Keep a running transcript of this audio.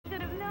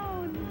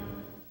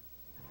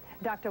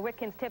Dr.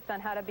 Witkins tips on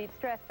how to beat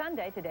stress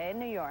Sunday today in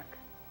New York.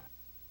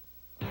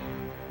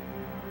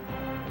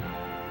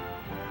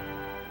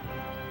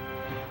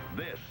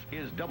 This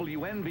is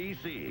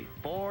WNBC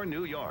for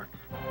New York.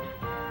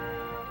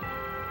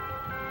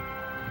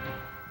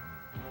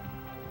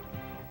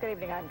 Good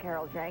evening, I'm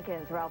Carol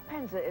Jenkins. Ralph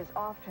Penza is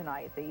off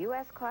tonight. The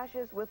U.S.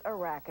 clashes with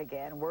Iraq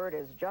again. Word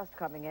is just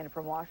coming in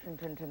from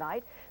Washington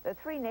tonight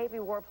that 3 Navy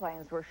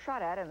warplanes were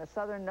shot at in the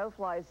southern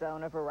no-fly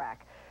zone of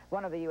Iraq.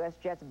 One of the U.S.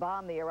 jets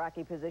bombed the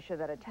Iraqi position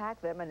that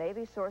attacked them. A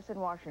Navy source in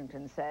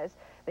Washington says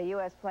the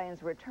U.S.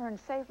 planes returned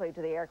safely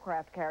to the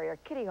aircraft carrier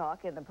Kitty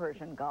Hawk in the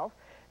Persian Gulf.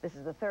 This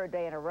is the 3rd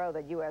day in a row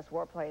that U.S.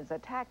 warplanes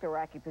attacked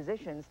Iraqi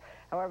positions.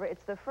 However,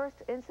 it's the first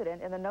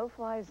incident in the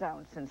no-fly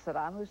zone since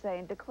Saddam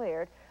Hussein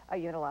declared a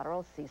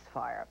unilateral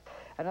ceasefire.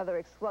 Another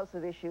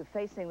explosive issue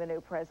facing the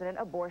new president,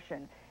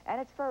 abortion, and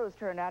its foes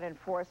turned out in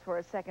force for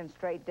a second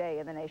straight day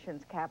in the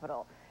nation's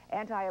capital.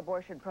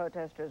 Anti-abortion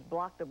protesters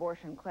blocked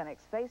abortion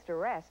clinics, faced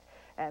arrest,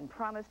 and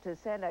promised to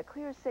send a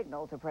clear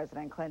signal to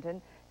President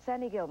Clinton.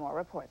 Sandy Gilmore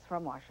reports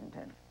from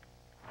Washington.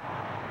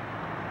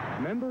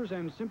 Members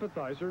and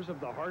sympathizers of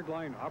the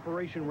hardline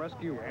Operation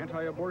Rescue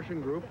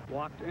anti-abortion group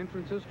blocked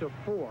entrances to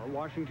 4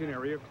 Washington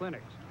area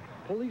clinics.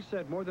 Police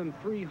said more than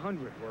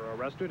 300 were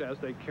arrested as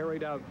they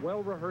carried out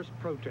well-rehearsed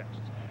protests.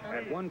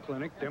 At one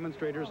clinic,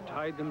 demonstrators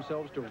tied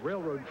themselves to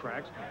railroad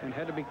tracks and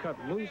had to be cut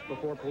loose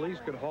before police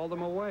could haul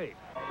them away.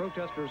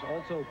 Protesters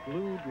also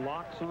glued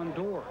locks on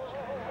doors.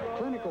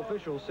 Clinic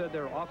officials said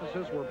their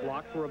offices were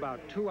blocked for about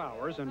 2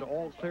 hours and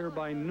all clear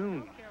by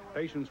noon.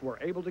 Patients were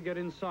able to get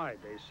inside,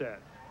 they said.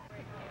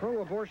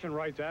 Pro-abortion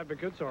rights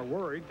advocates are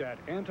worried that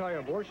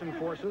anti-abortion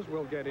forces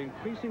will get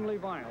increasingly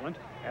violent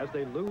as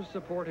they lose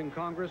support in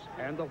Congress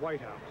and the White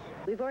House.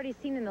 We've already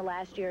seen in the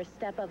last year a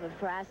step up of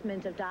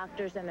harassment of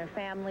doctors and their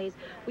families.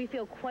 We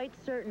feel quite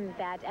certain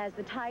that as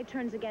the tide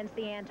turns against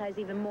the antis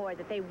even more,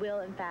 that they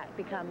will, in fact,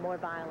 become more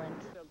violent.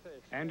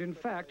 And in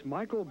fact,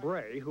 Michael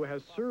Bray, who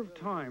has served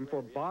time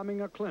for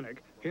bombing a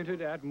clinic,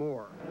 hinted at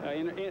more.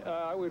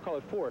 I would call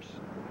it force.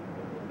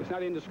 It's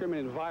not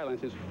indiscriminate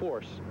violence, it's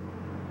force.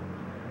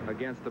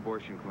 Against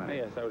abortion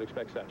clinics? Yes, I would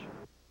expect such.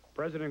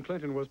 President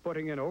Clinton was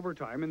putting in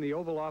overtime in the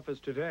Oval Office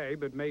today,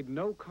 but made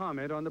no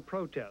comment on the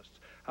protests.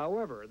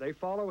 However, they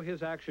follow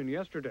his action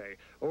yesterday,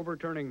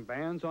 overturning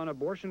bans on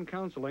abortion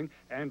counseling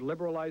and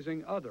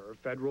liberalizing other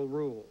federal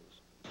rules.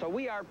 So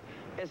we are,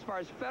 as far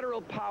as federal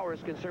power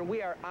is concerned,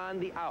 we are on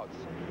the outs.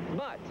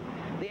 But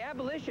the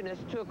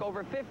abolitionists took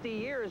over 50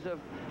 years of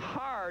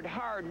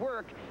hard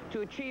work to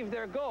achieve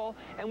their goal,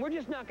 and we're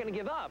just not going to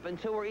give up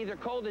until we're either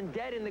cold and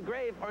dead in the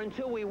grave or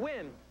until we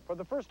win. For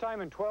the first time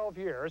in 12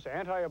 years,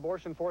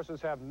 anti-abortion forces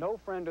have no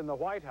friend in the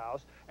White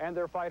House, and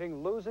they're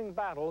fighting losing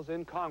battles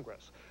in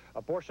Congress.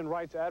 Abortion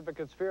rights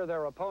advocates fear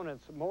their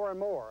opponents more and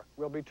more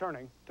will be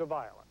turning to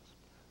violence.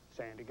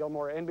 Sandy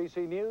Gilmore,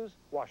 NBC News,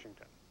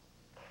 Washington.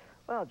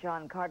 Well,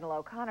 John Cardinal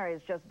O'Connor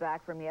is just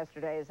back from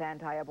yesterday's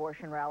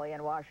anti-abortion rally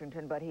in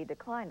Washington, but he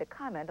declined to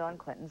comment on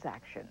Clinton's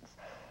actions.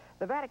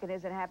 The Vatican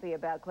isn't happy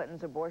about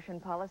Clinton's abortion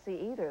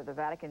policy either. The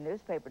Vatican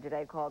newspaper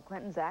today called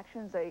Clinton's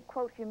actions a,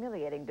 quote,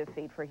 humiliating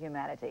defeat for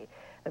humanity.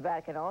 The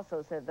Vatican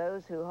also said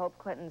those who hope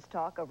Clinton's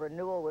talk of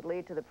renewal would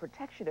lead to the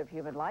protection of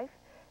human life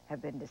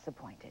have been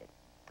disappointed.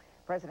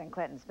 President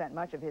Clinton spent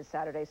much of his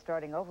Saturday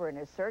starting over in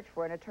his search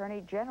for an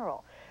attorney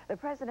general. The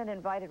president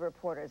invited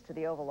reporters to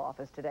the Oval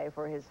Office today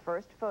for his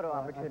first photo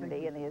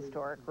opportunity in the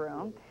historic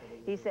room.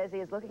 He says he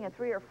is looking at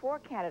 3 or 4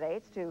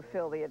 candidates to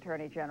fill the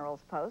attorney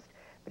general's post,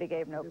 but he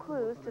gave no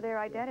clues to their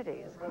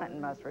identities.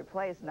 Clinton must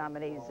replace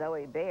nominee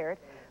Zoe Baird,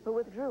 who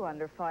withdrew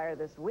under fire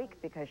this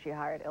week because she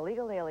hired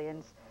illegal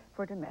aliens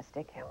for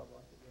domestic help.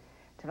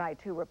 Tonight,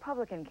 2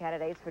 Republican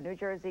candidates for New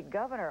Jersey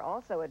governor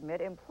also admit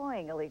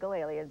employing illegal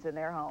aliens in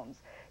their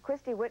homes.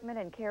 Christy Whitman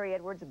and Carrie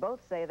Edwards both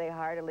say they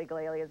hired illegal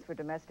aliens for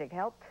domestic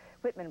help.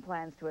 Whitman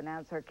plans to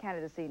announce her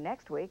candidacy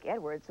next week.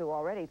 Edwards, who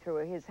already threw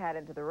his hat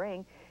into the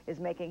ring, is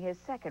making his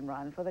second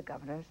run for the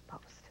governor's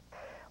post.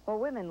 Well,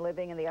 women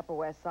living in the Upper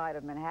West Side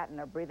of Manhattan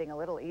are breathing a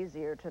little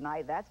easier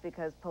tonight. That's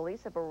because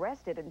police have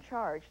arrested and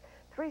charged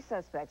 3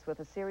 suspects with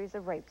a series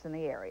of rapes in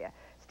the area.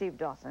 Steve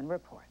Dawson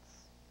reports.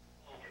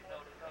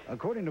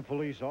 According to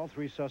police, all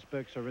 3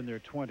 suspects are in their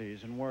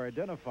 20s and were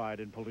identified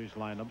in police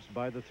lineups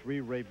by the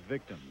 3 rape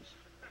victims.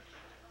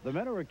 The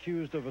men are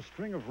accused of a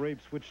string of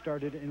rapes which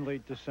started in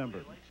late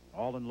December,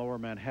 all in Lower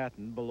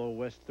Manhattan below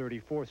West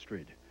 34th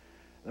Street.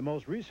 The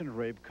most recent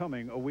rape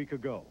coming a week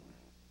ago.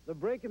 The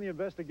break in the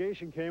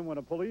investigation came when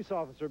a police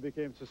officer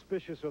became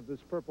suspicious of this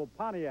purple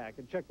Pontiac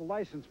and checked the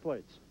license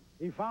plates.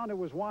 He found it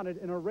was wanted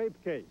in a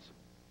rape case.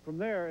 From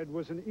there, it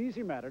was an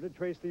easy matter to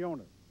trace the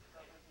owner.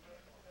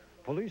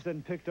 Police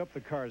then picked up the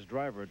car's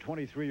driver,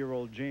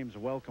 23-year-old James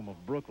Welcome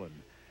of Brooklyn,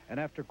 and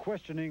after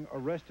questioning,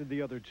 arrested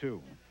the other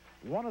 2.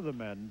 One of the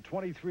men,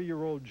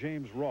 23-year-old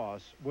James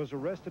Ross, was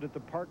arrested at the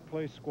Park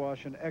Place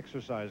Squash and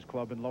Exercise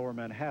Club in Lower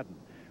Manhattan,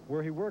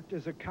 where he worked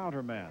as a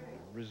counterman,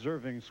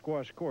 reserving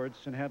squash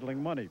courts and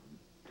handling money.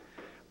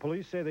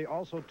 Police say they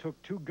also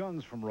took 2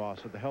 guns from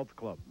Ross at the health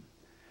club.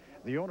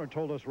 The owner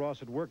told us Ross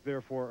had worked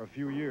there for a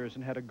few years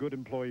and had a good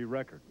employee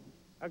record.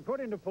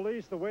 According to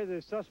police, the way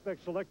the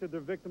suspects selected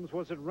their victims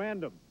was at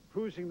random,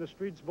 cruising the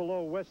streets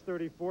below West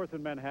 34th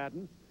in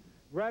Manhattan,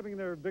 grabbing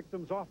their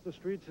victims off the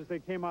streets as they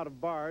came out of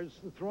bars,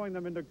 throwing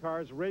them into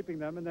cars, raping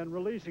them, and then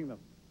releasing them.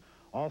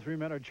 All three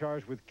men are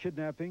charged with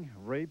kidnapping,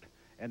 rape,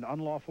 and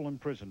unlawful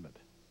imprisonment.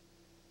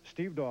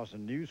 Steve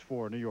Dawson, News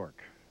 4, New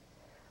York.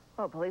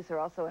 Well, police are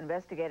also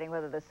investigating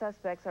whether the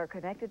suspects are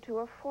connected to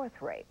a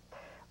fourth rape.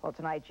 Well,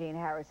 tonight, Jean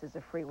Harris is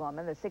a free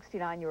woman. The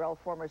 69-year-old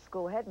former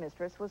school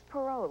headmistress was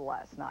paroled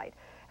last night.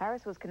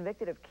 Harris was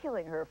convicted of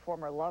killing her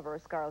former lover,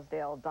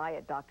 Scarsdale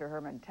Diet Dr.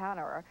 Herman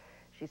Towner.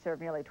 She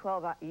served nearly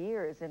 12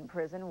 years in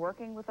prison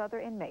working with other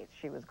inmates.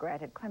 She was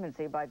granted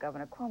clemency by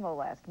Governor Cuomo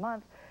last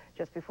month,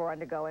 just before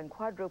undergoing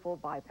quadruple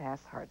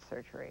bypass heart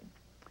surgery.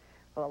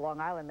 Well, a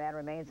Long Island man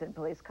remains in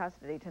police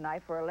custody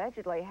tonight for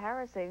allegedly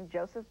harassing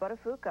Joseph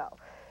Buttafuoco.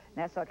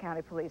 Nassau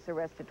County Police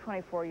arrested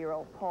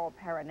 24-year-old Paul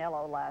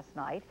Paranello last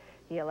night.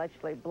 He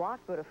allegedly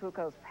blocked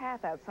Buttafuoco's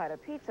path outside a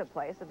pizza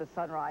place at the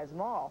Sunrise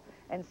Mall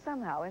and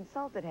somehow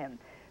insulted him.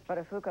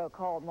 Buttafuoco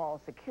called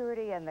mall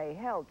security, and they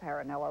held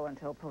Paranello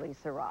until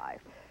police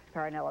arrived.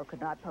 Paranello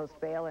could not post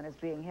bail and is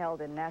being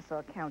held in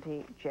Nassau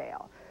County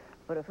Jail.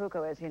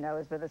 Buttafuoco, as you know,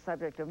 has been the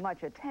subject of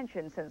much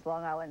attention since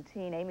Long Island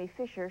teen Amy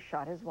Fisher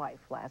shot his wife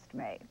last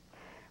May.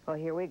 Well,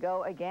 here we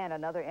go again.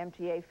 Another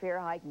MTA fare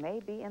hike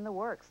may be in the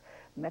works.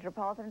 The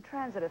Metropolitan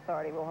Transit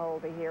Authority will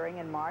hold a hearing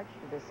in March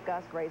to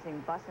discuss raising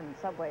bus and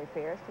subway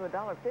fares to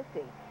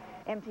 $1.50.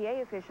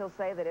 MTA officials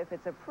say that if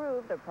it's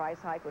approved, the price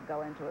hike would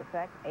go into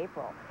effect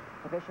April.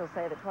 Officials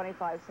say the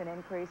 25-cent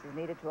increase is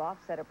needed to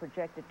offset a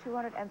projected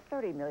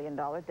 $230 million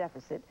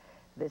deficit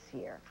this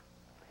year.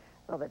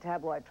 Well, the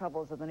tabloid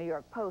troubles of the New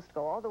York Post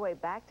go all the way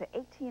back to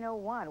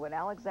 1801 when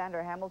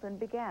Alexander Hamilton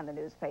began the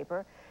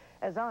newspaper.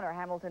 As owner,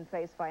 Hamilton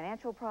faced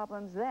financial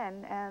problems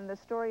then, and the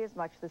story is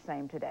much the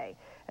same today.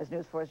 As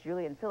News 4's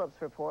Julian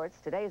Phillips reports,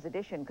 today's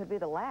edition could be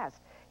the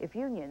last if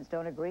unions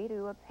don't agree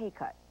to a pay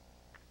cut.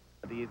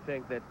 Do you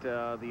think that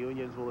the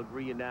unions will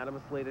agree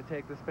unanimously to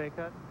take this pay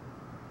cut?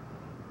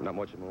 Not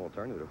much of an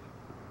alternative.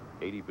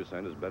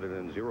 80% is better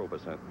than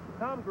 0%.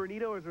 Tom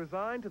Granito is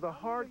resigned to the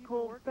hard,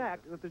 cold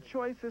fact that the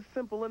choice is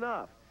simple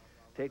enough.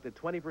 Take the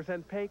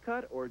 20% pay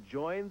cut or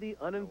join the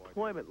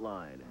unemployment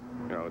line.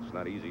 You know, it's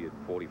not easy at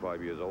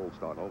 45 years old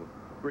starting over.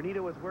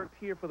 Granito has worked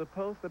here for the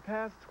Post the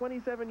past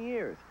 27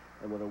 years,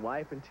 and with a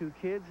wife and 2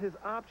 kids, his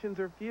options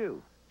are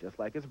few, just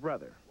like his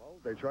brother. Well,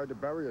 they tried to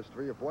bury us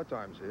 3 or 4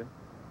 times here.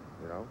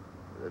 You know,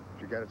 if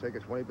you got to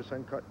take a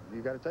 20% cut,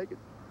 you got to take it.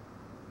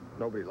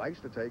 Nobody likes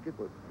to take it,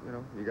 but, you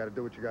know, you got to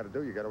do what you got to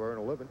do. You got to earn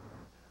a living.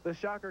 The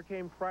shocker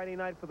came Friday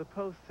night for the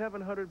Post's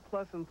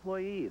 700-plus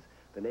employees.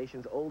 The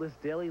nation's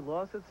oldest daily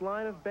lost its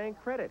line of bank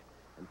credit.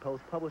 And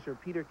Post publisher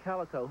Peter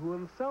Calico, who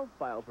himself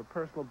filed for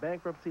personal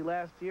bankruptcy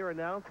last year,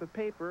 announced the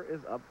paper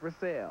is up for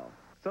sale.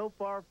 So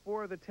far,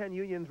 4 of the 10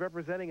 unions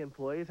representing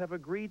employees have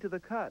agreed to the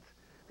cuts.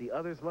 The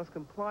others must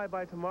comply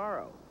by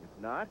tomorrow.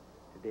 If not,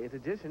 today's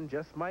edition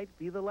just might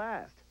be the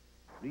last.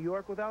 New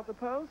York without the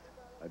Post?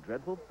 A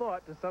dreadful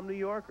thought to some New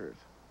Yorkers.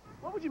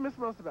 What would you miss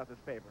most about this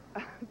paper?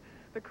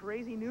 The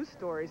crazy news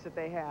stories that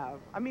they have.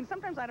 I mean,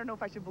 sometimes I don't know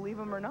if I should believe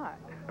them or not.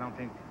 I don't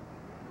think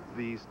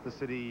the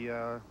city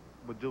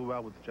would do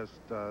well with just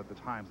the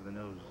Times and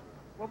the news.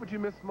 What would you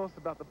miss most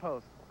about the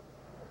Post?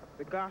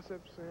 The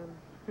gossips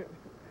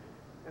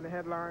and the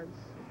headlines.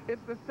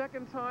 It's the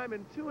second time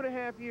in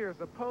 2.5 years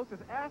the Post has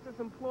asked its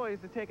employees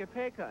to take a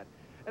pay cut.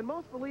 And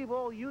most believe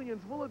all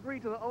unions will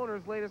agree to the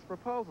owner's latest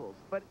proposals.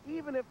 But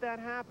even if that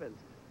happens,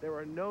 there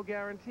are no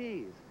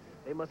guarantees.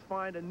 They must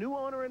find a new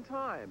owner in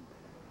time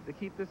to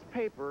keep this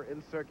paper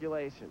in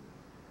circulation.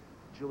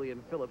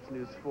 Julian Phillips,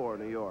 News 4,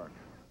 New York.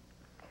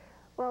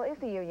 Well, if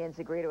the unions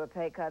agree to a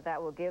pay cut,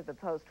 that will give the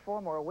Post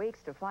 4 more weeks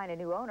to find a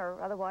new owner.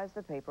 Otherwise,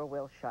 the paper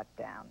will shut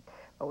down.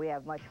 But we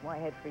have much more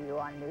ahead for you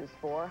on News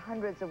 4.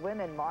 Hundreds of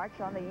women march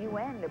on the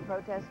UN to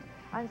protest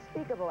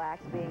unspeakable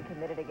acts being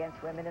committed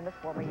against women in the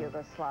former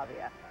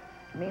Yugoslavia.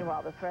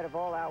 Meanwhile, the threat of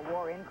all-out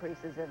war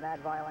increases in that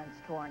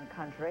violence-torn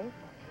country.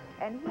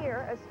 And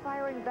here,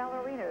 aspiring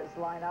ballerinas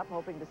line up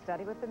hoping to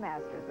study with the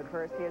masters. But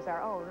first, here's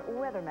our own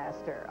weather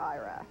master,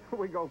 Ira.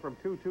 We go from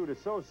 2-2 to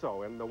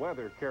so-so in the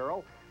weather,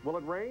 Carol. Will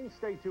it rain?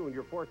 Stay tuned.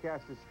 Your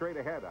forecast is straight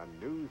ahead on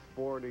News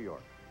 4 New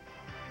York.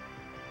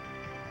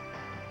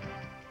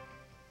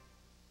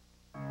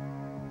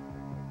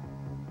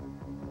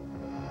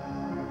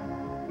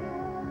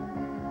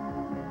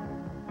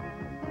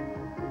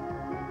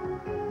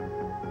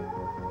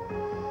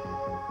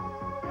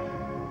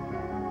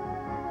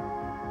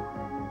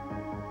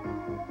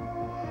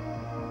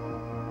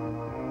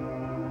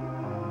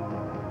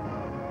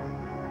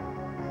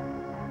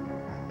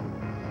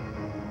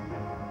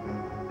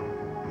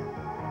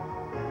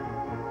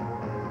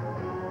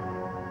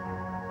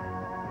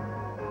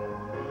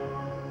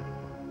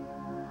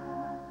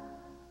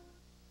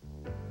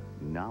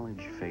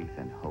 Knowledge, faith,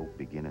 and hope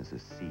begin as a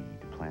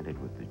seed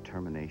planted with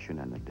determination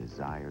and a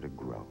desire to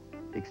grow.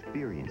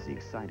 Experience the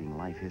exciting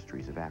life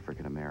histories of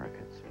African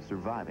Americans,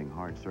 surviving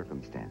hard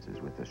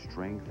circumstances with the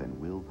strength and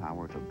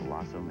willpower to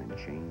blossom and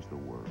change the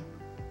world.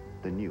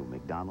 The new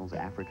McDonald's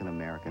African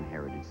American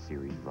Heritage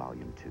Series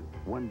Volume 2.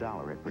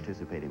 $1 at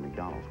participating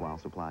McDonald's while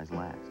supplies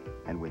last.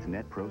 And with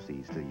net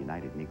proceeds to the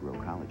United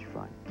Negro College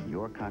Fund,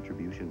 your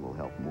contribution will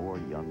help more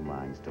young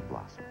minds to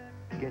blossom.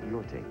 Get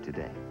your tape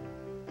today.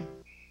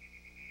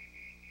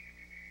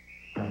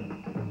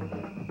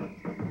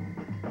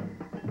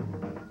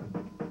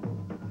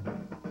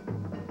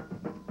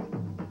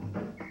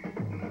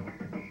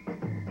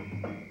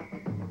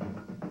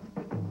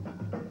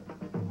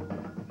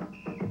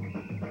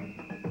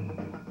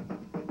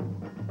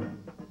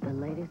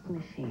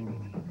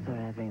 Machines for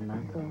every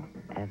muscle,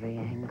 every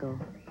angle,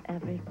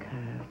 every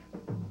curve.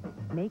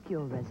 Make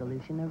your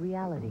resolution a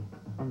reality.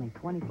 Only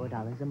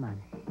 $24 a month.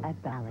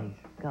 At Bally's,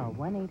 call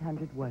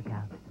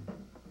 1-800-WORKOUT.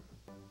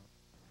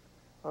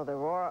 Well, the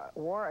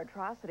war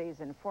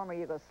atrocities in former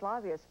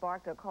Yugoslavia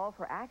sparked a call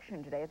for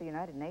action today at the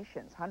United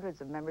Nations.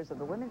 Hundreds of members of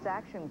the Women's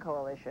Action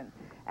Coalition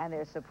and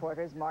their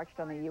supporters marched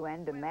on the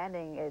UN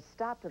demanding a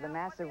stop to the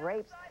massive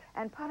rapes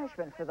and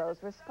punishment for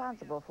those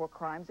responsible for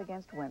crimes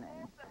against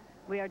women.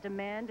 We are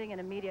demanding an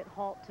immediate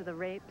halt to the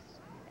rapes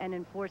and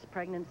enforced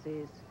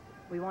pregnancies.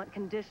 We want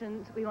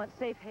conditions, we want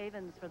safe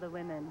havens for the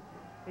women.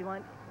 We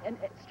want a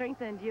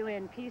strengthened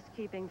UN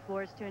peacekeeping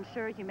force to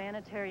ensure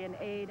humanitarian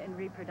aid and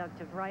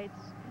reproductive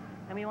rights.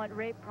 And we want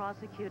rape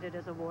prosecuted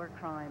as a war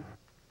crime.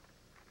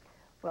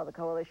 Well, the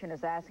coalition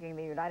is asking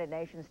the United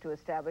Nations to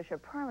establish a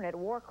permanent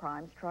war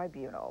crimes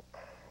tribunal.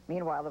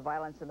 Meanwhile, the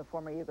violence in the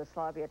former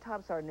Yugoslavia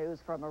tops our news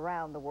from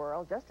around the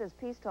world. Just as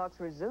peace talks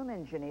resume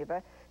in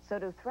Geneva, so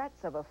do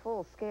threats of a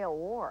full-scale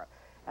war.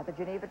 At the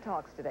Geneva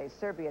talks today,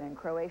 Serbian and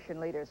Croatian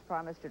leaders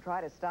promised to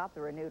try to stop the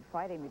renewed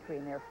fighting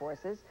between their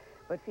forces,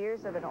 but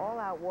fears of an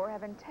all-out war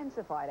have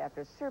intensified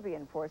after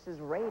Serbian forces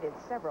raided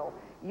several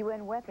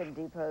UN weapon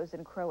depots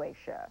in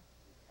Croatia.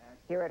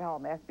 Here at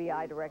home,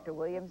 FBI Director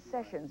William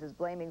Sessions is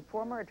blaming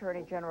former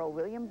Attorney General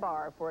William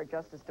Barr for a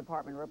Justice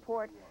Department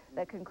report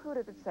that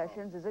concluded that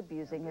Sessions is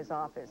abusing his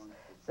office.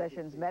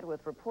 Sessions met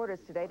with reporters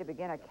today to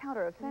begin a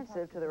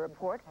counteroffensive to the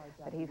report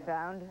that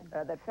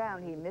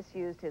found he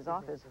misused his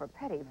office for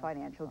petty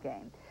financial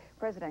gain.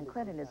 President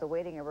Clinton is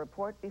awaiting a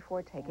report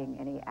before taking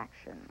any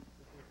action.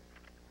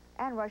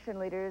 And Russian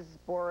leader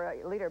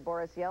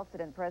Boris Yeltsin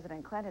and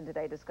President Clinton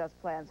today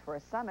discussed plans for a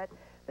summit.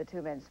 The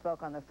two men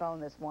spoke on the phone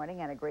this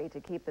morning and agreed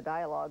to keep the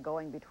dialogue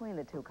going between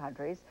the two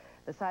countries.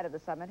 The site of the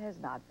summit has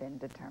not been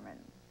determined.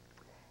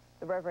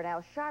 The Reverend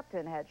Al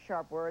Sharpton had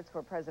sharp words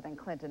for President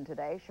Clinton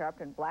today.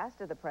 Sharpton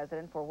blasted the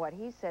president for what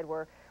he said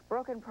were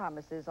broken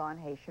promises on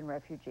Haitian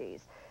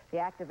refugees. The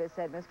activist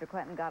said Mr.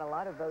 Clinton got a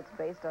lot of votes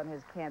based on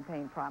his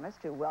campaign promise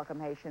to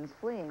welcome Haitians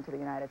fleeing to the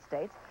United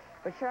States.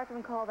 But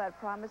Sharpton called that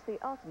promise the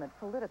ultimate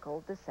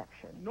political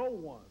deception. No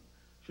one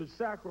should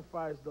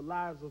sacrifice the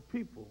lives of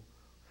people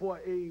for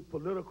a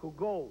political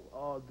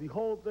goal. The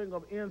whole thing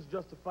of ends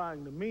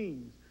justifying the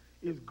means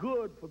is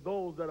good for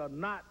those that are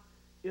not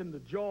in the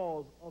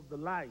jaws of the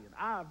lion.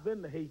 I've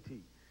been to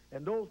Haiti,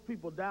 and those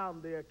people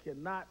down there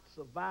cannot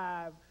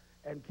survive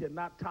and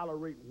cannot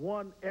tolerate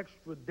one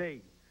extra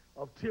day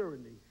of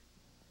tyranny.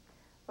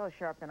 Well,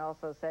 Sharpton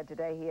also said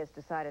today he has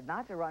decided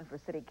not to run for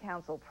city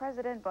council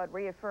president, but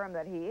reaffirmed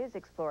that he is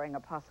exploring a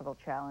possible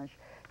challenge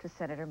to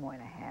Senator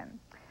Moynihan.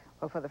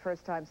 Well, for the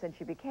first time since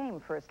she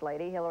became First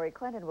Lady, Hillary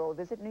Clinton will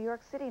visit New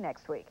York City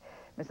next week.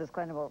 Mrs.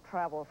 Clinton will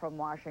travel from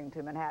Washington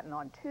to Manhattan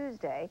on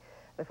Tuesday.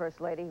 The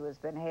First Lady, who has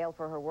been hailed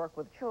for her work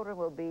with children,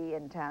 will be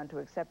in town to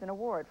accept an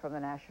award from the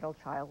National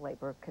Child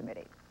Labor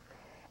Committee.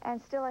 And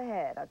still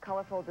ahead, a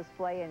colorful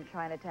display in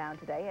Chinatown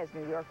today as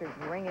New Yorkers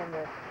ring in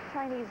the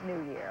Chinese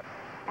New Year.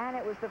 And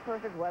it was the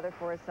perfect weather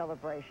for a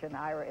celebration.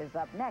 Ira is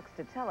up next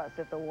to tell us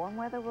if the warm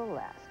weather will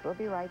last. We'll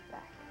be right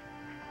back.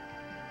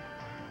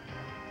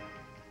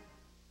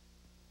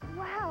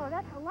 Wow,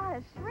 that's a lot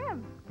of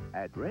shrimp.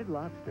 At Red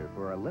Lobster,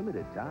 for a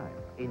limited time,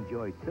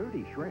 enjoy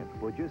 30 shrimp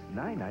for just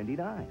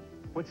 $9.99.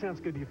 What sounds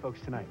good to you folks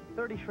tonight?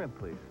 30 shrimp,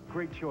 please.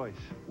 Great choice.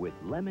 With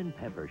lemon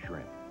pepper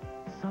shrimp,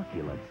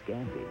 succulent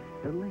scampi,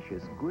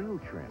 delicious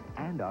grilled shrimp,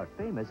 and our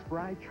famous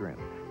fried shrimp.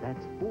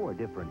 That's 4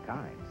 different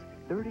kinds.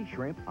 30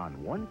 shrimp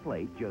on one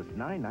plate, just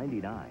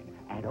 $9.99,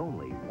 at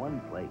only one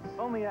place.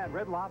 Only at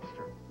Red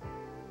Lobster.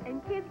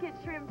 And kids get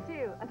shrimp,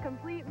 too. A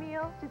complete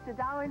meal, just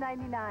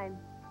 $1.99.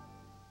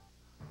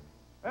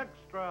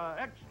 Extra,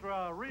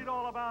 extra, read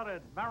all about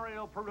it.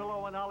 Mario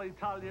Perillo and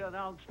Alitalia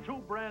announced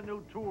 2 brand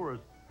new tours.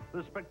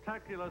 The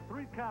spectacular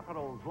 3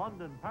 capitals,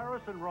 London,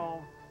 Paris, and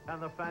Rome,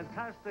 and the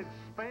fantastic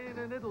Spain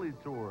and Italy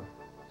tour.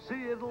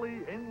 See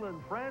Italy,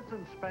 England, France,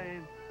 and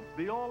Spain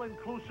the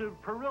all-inclusive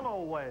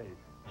Perillo way.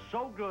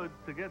 So good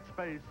to get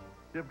space,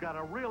 you've got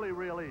to really,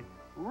 really,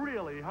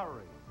 really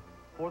hurry.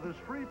 For this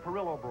free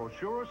Perillo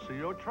brochure, see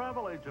your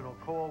travel agent or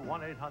call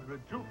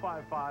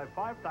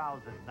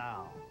 1-800-255-5000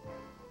 now.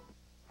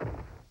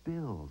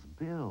 Bills,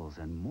 bills,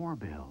 and more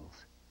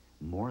bills.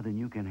 More than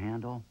you can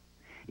handle?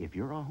 If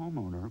you're a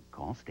homeowner,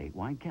 call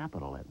Statewide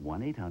Capital at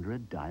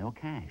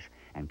 1-800-DIAL-CASH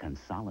and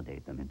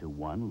consolidate them into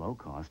one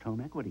low-cost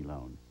home equity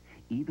loan.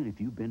 Even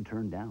if you've been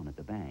turned down at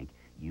the bank,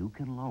 you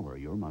can lower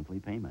your monthly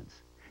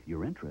payments.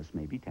 Your interest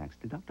may be tax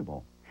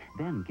deductible,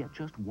 Then get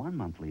just one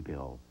monthly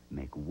bill.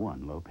 Make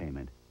one low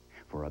payment.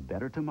 For a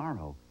better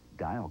tomorrow,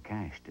 dial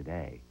cash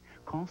today.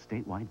 Call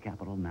Statewide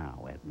Capital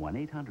now at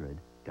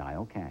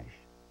 1-800-DIAL-CASH.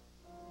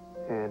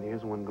 And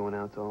here's one going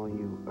out to all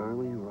you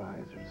early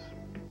risers.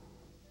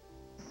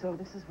 So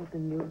this is what the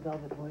new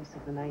velvet voice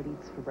of the night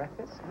eats for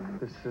breakfast?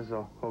 This is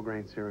a whole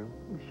grain cereal.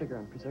 With sugar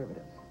and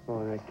preservatives.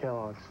 Oh, that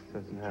Kellogg's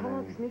doesn't have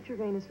Kellogg's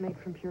Nutri-Grain is made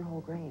from pure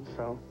whole grain.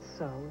 So?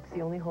 So, it's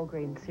the only whole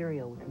grain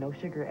cereal with no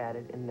sugar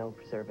added and no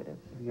preservatives.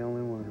 The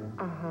only one,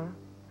 huh? Uh-huh.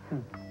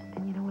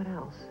 And you know what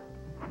else?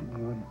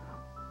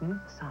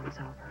 Song's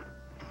over.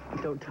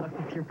 Don't talk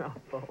with your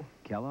mouth full.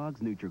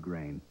 Kellogg's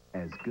Nutri-Grain,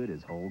 as good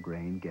as whole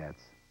grain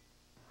gets.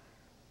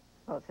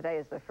 Well, today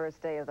is the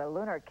first day of the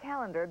lunar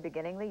calendar,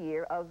 beginning the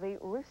year of the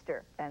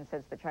rooster. And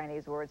since the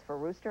Chinese words for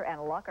rooster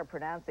and luck are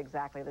pronounced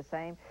exactly the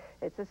same,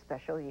 it's a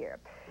special year.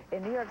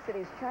 In New York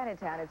City's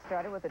Chinatown, it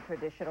started with a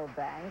traditional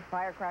bang.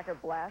 Firecracker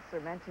blasts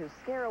are meant to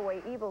scare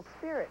away evil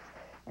spirits,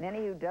 and any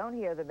who don't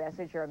hear the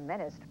message are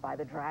menaced by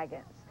the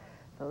dragons.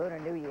 The Lunar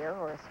New Year,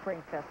 or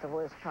Spring Festival,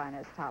 is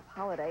China's top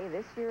holiday.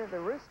 This year of the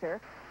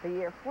rooster, the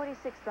year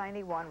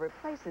 4691,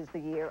 replaces the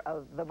year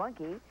of the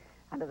monkey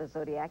under the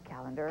zodiac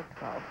calendar of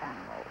 12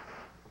 animals.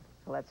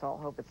 So let's all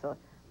hope it's a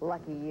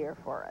lucky year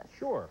for us.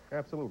 Sure,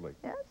 absolutely.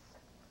 Yes.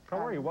 How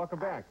are you? Welcome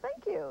back.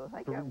 Thank you.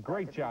 Thank you.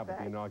 Great job at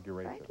the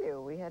inauguration. Thank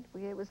you.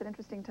 It was an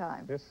interesting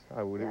time. Yes,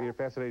 it was a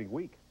fascinating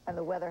week. And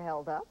the weather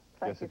held up.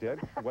 Yes, it did.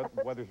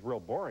 Weather's real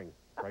boring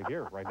right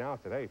here, right now,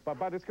 today.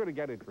 But it's going to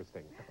get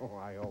interesting. Oh,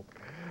 I hope.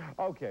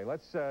 Okay,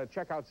 let's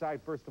check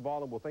outside first of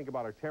all, and we'll think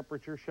about our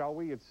temperature, shall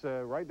we? It's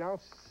right now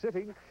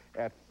sitting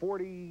at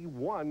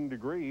 41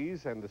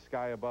 degrees, and the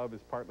sky above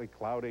is partly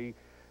cloudy,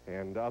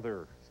 and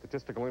other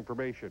statistical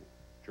information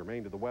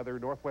germane to the weather.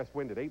 Northwest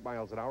wind at 8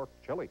 miles an hour,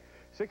 chilly.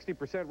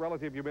 60%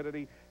 relative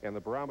humidity, and the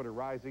barometer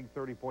rising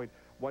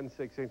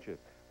 30.16 inches.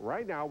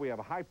 Right now, we have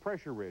a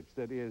high-pressure ridge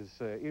that is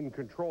in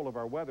control of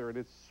our weather, and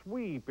it's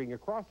sweeping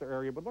across our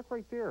area. But look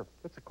right there.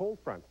 That's a cold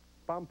front.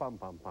 Bum, bum,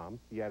 bum, bum.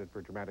 He added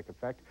for dramatic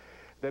effect.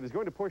 That is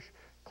going to push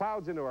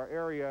clouds into our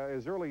area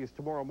as early as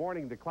tomorrow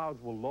morning. The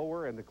clouds will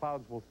lower, and the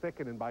clouds will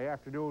thicken, and by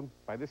afternoon,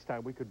 by this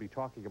time, we could be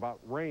talking about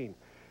rain.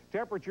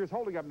 Temperatures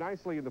holding up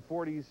nicely in the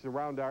 40s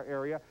around our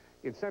area.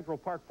 In Central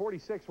Park,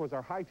 46 was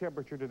our high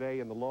temperature today,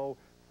 and the low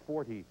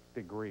 40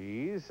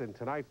 degrees. And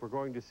tonight we're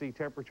going to see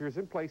temperatures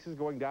in places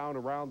going down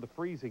around the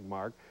freezing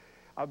mark.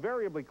 A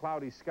variably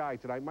cloudy sky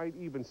tonight. Might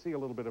even see a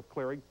little bit of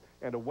clearing.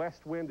 And a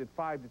west wind at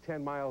 5 to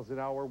 10 miles an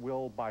hour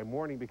will by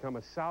morning become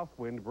a south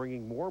wind,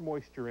 bringing more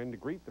moisture in to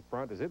greet the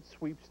front as it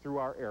sweeps through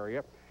our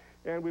area.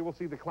 And we will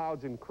see the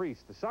clouds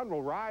increase. The sun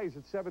will rise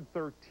at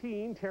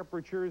 7:13.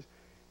 Temperatures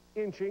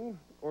inching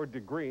or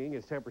degreeing,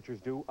 as temperatures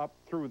do, up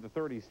through the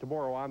 30s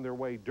tomorrow, on their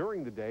way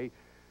during the day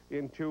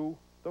into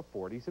the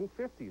 40s and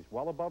 50s,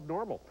 well above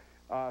normal.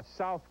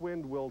 South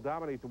wind will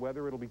dominate the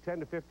weather. It'll be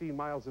 10 to 15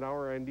 miles an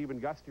hour and even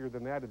gustier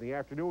than that in the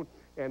afternoon.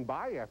 And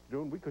by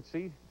afternoon, we could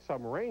see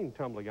some rain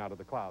tumbling out of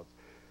the clouds.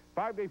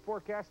 5-day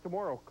forecast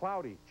tomorrow,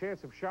 cloudy.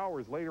 Chance of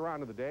showers later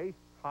on in the day.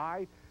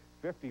 High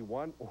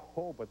 51.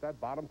 Oh, but that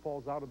bottom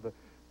falls out of the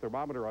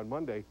thermometer on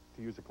Monday,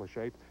 to use a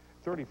cliche.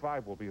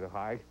 35 will be the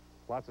high.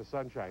 Lots of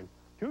sunshine.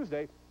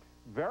 Tuesday,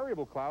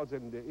 variable clouds,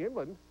 and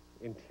inland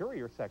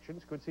interior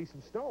sections could see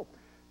some snow.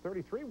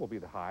 33 will be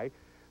the high.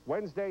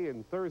 Wednesday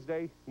and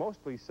Thursday,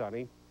 mostly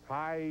sunny.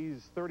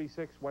 Highs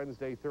 36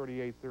 Wednesday,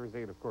 38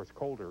 Thursday, and of course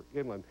colder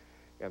inland.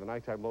 And the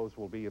nighttime lows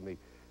will be in the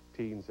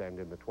teens and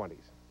in the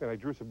 20s. And I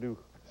drew some new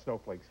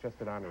snowflakes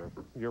just in honor of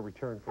your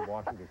return from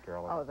Washington,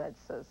 Carolina. Oh,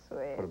 that's so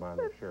sweet. Put them on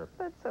there, sure.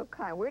 That's so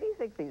kind. Where do you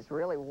think these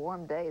really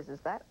warm days,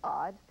 is that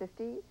odd,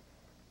 50?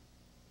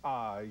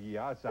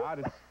 Yeah, it's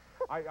odd.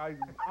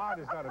 Odd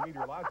is not a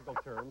meteorological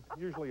term.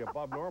 Usually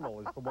above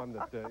normal is the one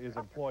that is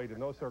employed in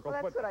those circles.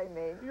 Well, that's what I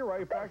mean. You're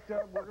right. In fact,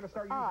 we're going to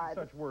start using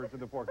such words in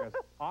the forecast.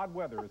 Odd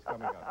weather is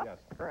coming up, yes.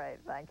 Great.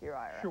 Thank you,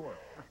 Ira. Sure.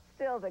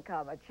 Still to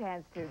come, a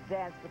chance to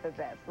dance with the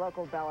best.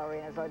 Local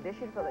ballerinas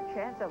audition for the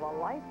chance of a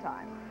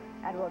lifetime.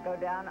 And we'll go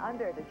down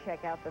under to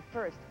check out the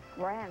first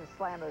Grand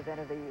Slam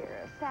event of the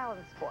year. Sound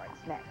Sports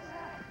next.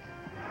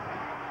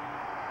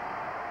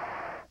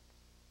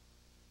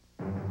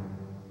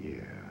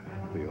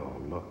 They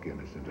all look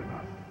innocent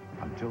enough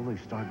until they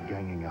start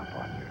ganging up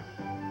on you.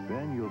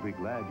 Then you'll be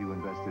glad you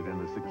invested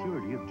in the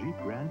security of Jeep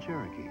Grand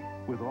Cherokee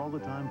with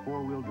all-the-time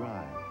four-wheel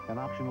drive, an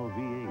optional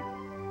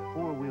V8,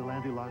 four-wheel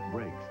anti-lock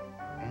brakes,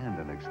 and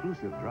an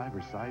exclusive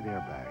driver's side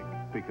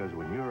airbag. Because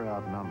when you're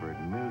outnumbered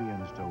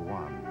millions to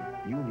one,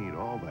 you need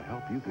all the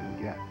help you can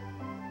get.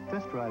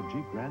 Test drive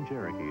Jeep Grand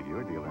Cherokee at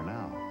your dealer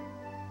now.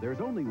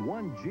 There's only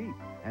one Jeep,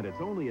 and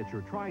it's only at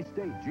your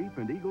tri-state Jeep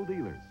and Eagle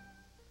dealers.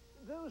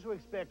 Those who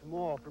expect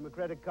more from a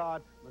credit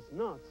card must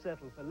not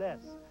settle for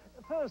less.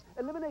 First,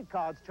 eliminate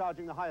cards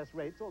charging the highest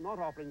rates or not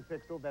offering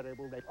fixed or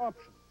variable rate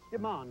options.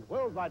 Demand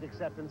worldwide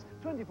acceptance,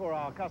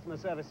 24-hour customer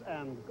service,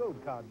 and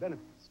gold card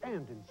benefits.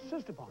 And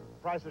insist upon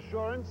price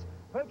assurance,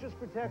 purchase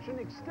protection,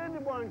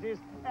 extended warranties,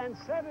 and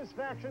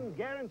satisfaction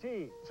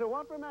guarantee. So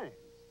what remains?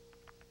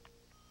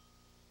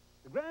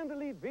 The Grand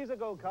Elite Visa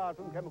Gold Card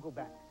from Chemical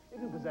Bank.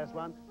 If you possess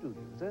one, do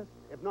use it.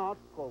 If not,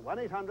 call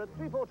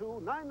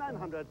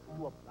 1-800-342-9900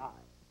 to apply.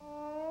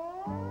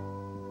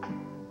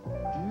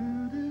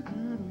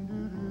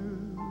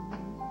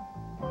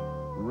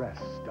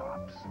 Rest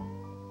stops.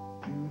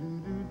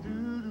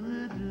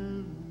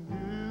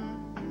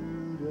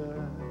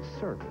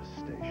 Service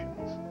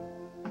stations.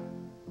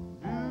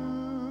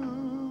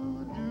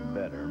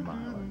 Better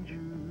mileage.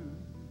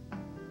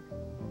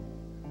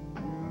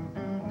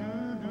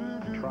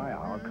 Try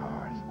our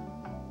cars.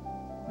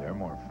 They're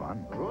more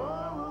fun.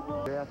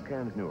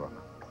 JFK's Newark.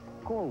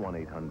 Call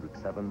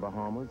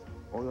 1-800-7-BAHAMAS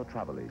or your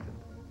travel agent.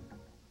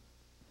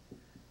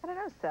 I don't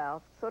know, Sal.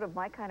 It's sort of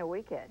my kind of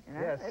weekend, you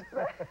know? Yes. It's,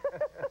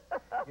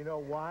 You know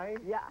why?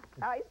 yeah.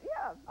 I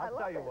I'll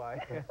love tell you it.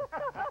 why.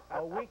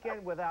 A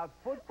weekend without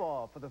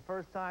football for the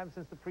first time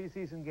since the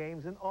preseason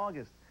games in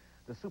August.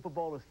 The Super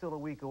Bowl is still a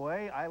week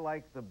away. I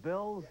like the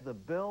Bills,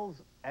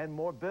 and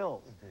more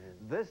Bills.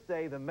 This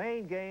day, the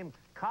main game,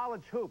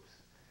 college hoops.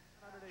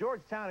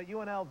 Georgetown at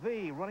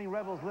UNLV, Running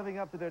Rebels living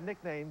up to their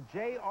nickname.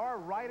 J.R.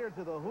 Ryder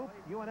to the hoop.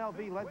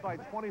 UNLV led by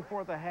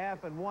 24 at the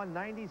half and won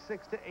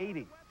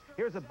 96-80.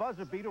 Here's a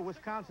buzzer beater,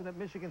 Wisconsin at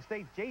Michigan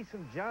State.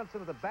 Jason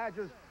Johnson of the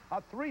Badgers,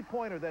 a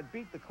three-pointer that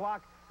beat the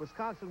clock.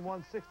 Wisconsin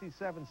won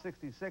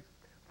 67-66.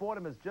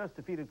 Fordham has just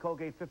defeated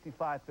Colgate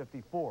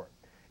 55-54.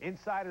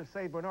 Insiders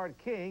say Bernard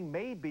King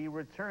may be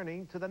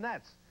returning to the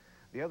Nets.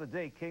 The other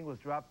day, King was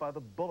dropped by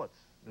the Bullets.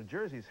 New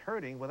Jersey's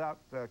hurting without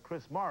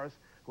Chris Morris,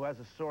 who has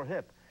a sore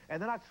hip.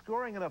 And they're not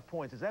scoring enough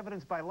points, as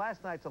evidenced by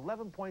last night's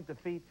 11-point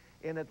defeat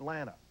in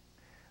Atlanta.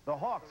 The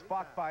Hawks,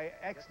 balked by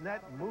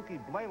ex-net Mookie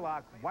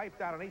Blaylock,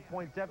 wiped out an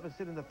 8-point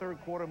deficit in the third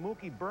quarter.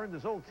 Mookie burned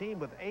his old team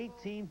with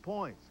 18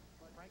 points.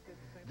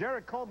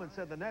 Derek Coleman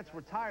said the Nets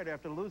were tired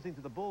after losing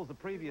to the Bulls the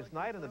previous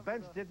night, and the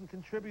bench didn't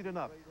contribute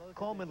enough.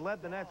 Coleman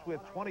led the Nets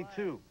with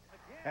 22.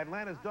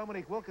 Atlanta's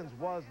Dominique Wilkins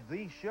was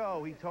the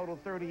show. He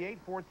totaled 38,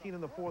 14 in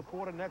the fourth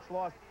quarter. Nets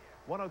lost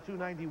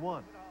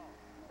 102-91.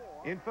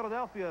 In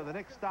Philadelphia, the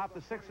Knicks stopped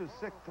the Sixers'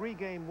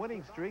 three-game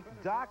winning streak.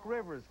 Doc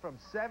Rivers from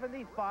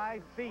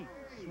 75 feet.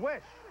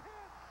 Swish.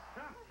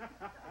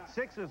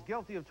 Sixers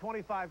guilty of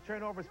 25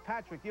 turnovers.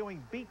 Patrick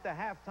Ewing beat the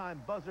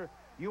halftime buzzer.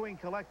 Ewing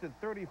collected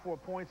 34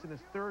 points in his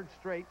third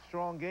straight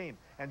strong game.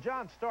 And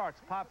John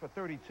Starks popped for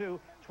 32,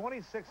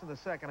 26 in the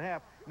second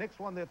half. Knicks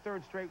won their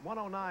third straight,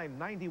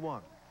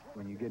 109-91.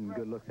 When you're getting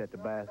good looks at the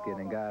basket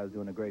and guys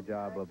doing a great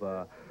job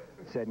of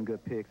setting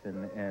good picks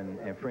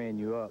and freeing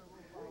you up,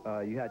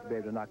 you have to be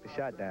able to knock the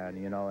shot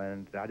down, you know,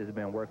 and I just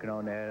been working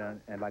on that.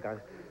 And like I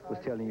was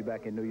telling you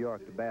back in New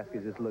York, the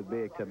baskets just look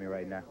big to me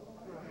right now.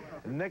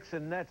 Knicks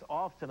and Nets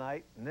off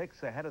tonight.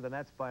 Knicks ahead of the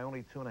Nets by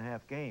only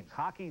 2.5 games.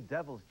 Hockey,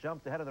 Devils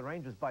jumped ahead of the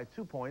Rangers by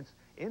 2 points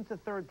into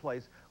third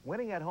place,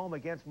 winning at home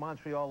against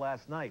Montreal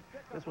last night.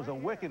 This was a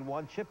wicked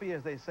one. Chippy,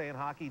 as they say in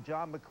hockey.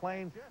 John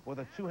McClain with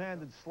a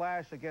two-handed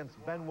slash against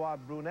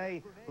Benoit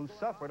Brunet, who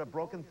suffered a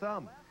broken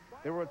thumb.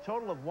 There were a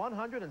total of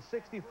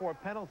 164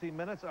 penalty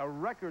minutes, a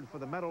record for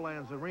the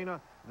Meadowlands Arena.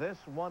 This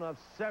one of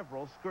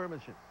several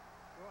skirmishes.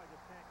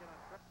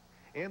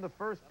 In the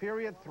first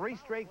period, 3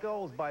 straight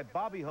goals by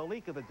Bobby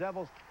Holik of the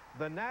Devils.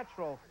 The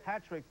natural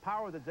hat-trick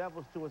powered the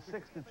Devils to a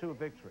 6-2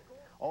 victory.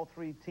 All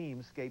 3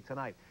 teams skate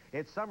tonight.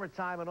 It's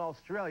summertime in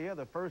Australia.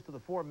 The first of the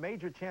 4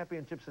 major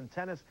championships in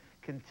tennis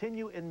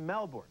continue in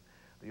Melbourne.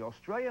 The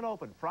Australian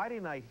Open, Friday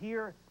night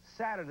here,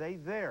 Saturday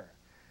there.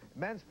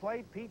 Men's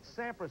play, Pete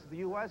Sampras of the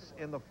U.S.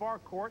 in the far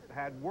court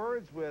had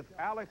words with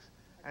Alex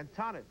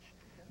Antonich.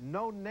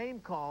 No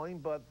name-calling,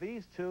 but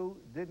these two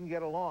didn't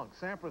get along.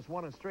 Sampras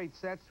won in straight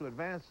sets to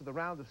advance to the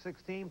round of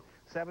 16,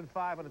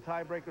 7-5 on a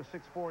tiebreaker,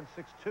 6-4 and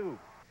 6-2.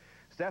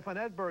 Stefan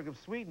Edberg of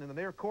Sweden in the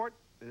near court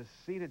is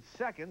seated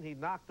second. He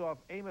knocked off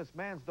Amos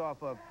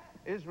Mansdorf of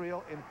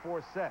Israel in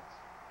 4 sets.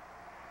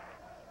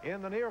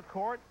 In the near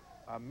court,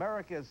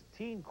 America's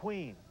teen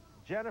queen,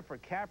 Jennifer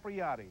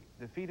Capriati,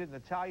 defeated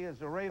Natalia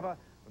Zareva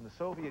from the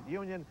Soviet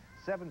Union,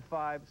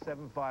 7-5,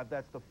 7-5.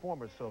 That's the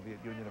former Soviet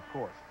Union, of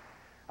course.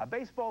 A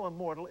baseball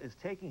immortal is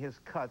taking his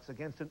cuts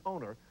against an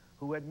owner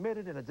who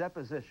admitted in a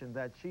deposition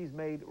that she's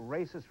made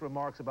racist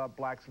remarks about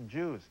blacks and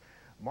Jews.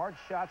 Marge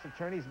Schott's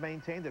attorneys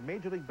maintain that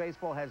Major League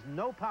Baseball has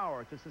no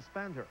power to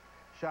suspend her.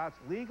 Schott's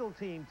legal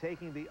team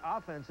taking the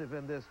offensive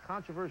in this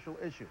controversial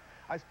issue.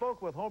 I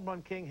spoke with home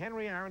run king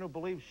Henry Aaron, who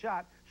believes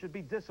Schott should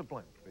be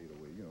disciplined.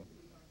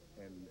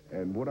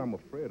 And what I'm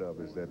afraid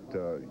of is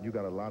that you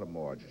got a lot of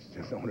Marge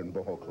just owning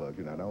ball clubs.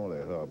 You know, not only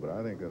her, but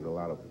I think there's a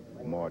lot of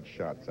Marge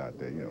Schotts out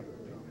there, you know.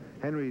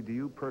 Henry, do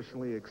you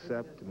personally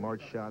accept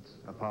Marge Schott's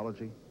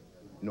apology?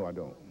 No, I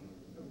don't.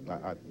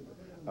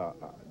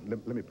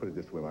 Let me put it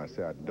this way. When I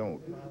say I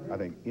don't, I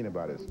think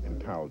anybody's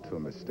entitled to a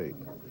mistake.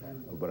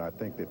 But I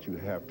think that you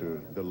have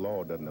to, the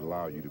law doesn't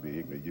allow you to be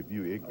ignorant. If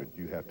you're ignorant,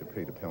 you have to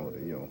pay the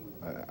penalty, you know.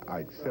 I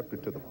accept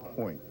it to the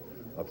point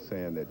of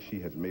saying that she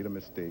has made a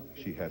mistake,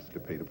 she has to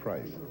pay the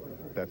price.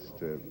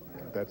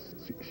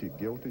 She's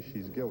guilty,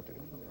 she's guilty.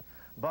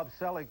 Bob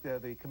Selleck,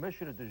 the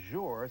commissioner du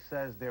jour,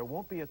 says there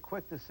won't be a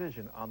quick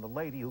decision on the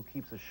lady who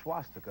keeps a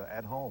swastika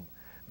at home.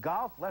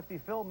 Golf, lefty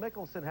Phil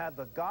Mickelson had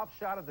the golf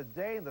shot of the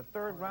day in the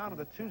third round of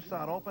the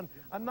Tucson Open.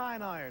 A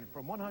 9-iron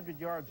from 100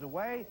 yards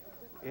away.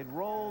 It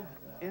rolled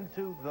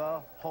into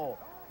the hole.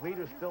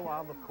 Leader still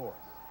on the course.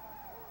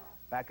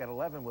 Back at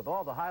 11 with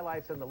all the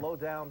highlights and the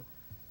lowdown,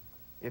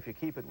 if you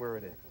keep it where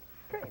it is.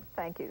 Great.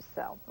 Thank you,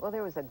 Sal. Well,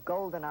 there was a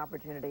golden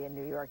opportunity in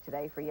New York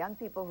today for young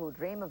people who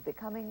dream of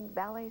becoming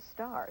ballet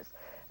stars.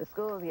 The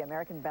School of the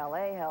American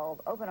Ballet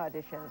held open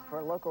auditions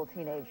for local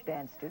teenage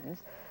dance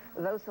students.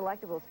 Those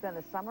selected will spend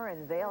the summer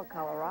in Vail,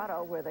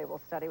 Colorado, where they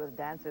will study with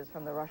dancers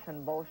from the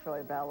Russian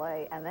Bolshoi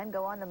Ballet and then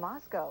go on to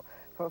Moscow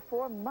for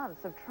 4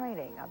 months of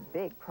training, a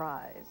big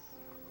prize.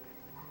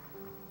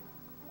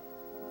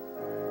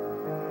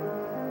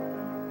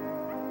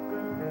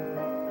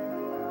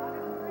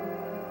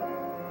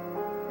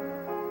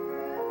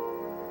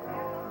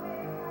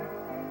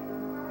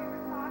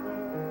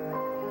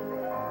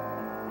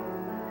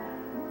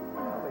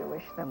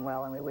 Them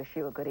well, and we wish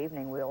you a good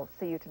evening. We'll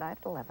see you tonight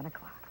at 11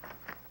 o'clock.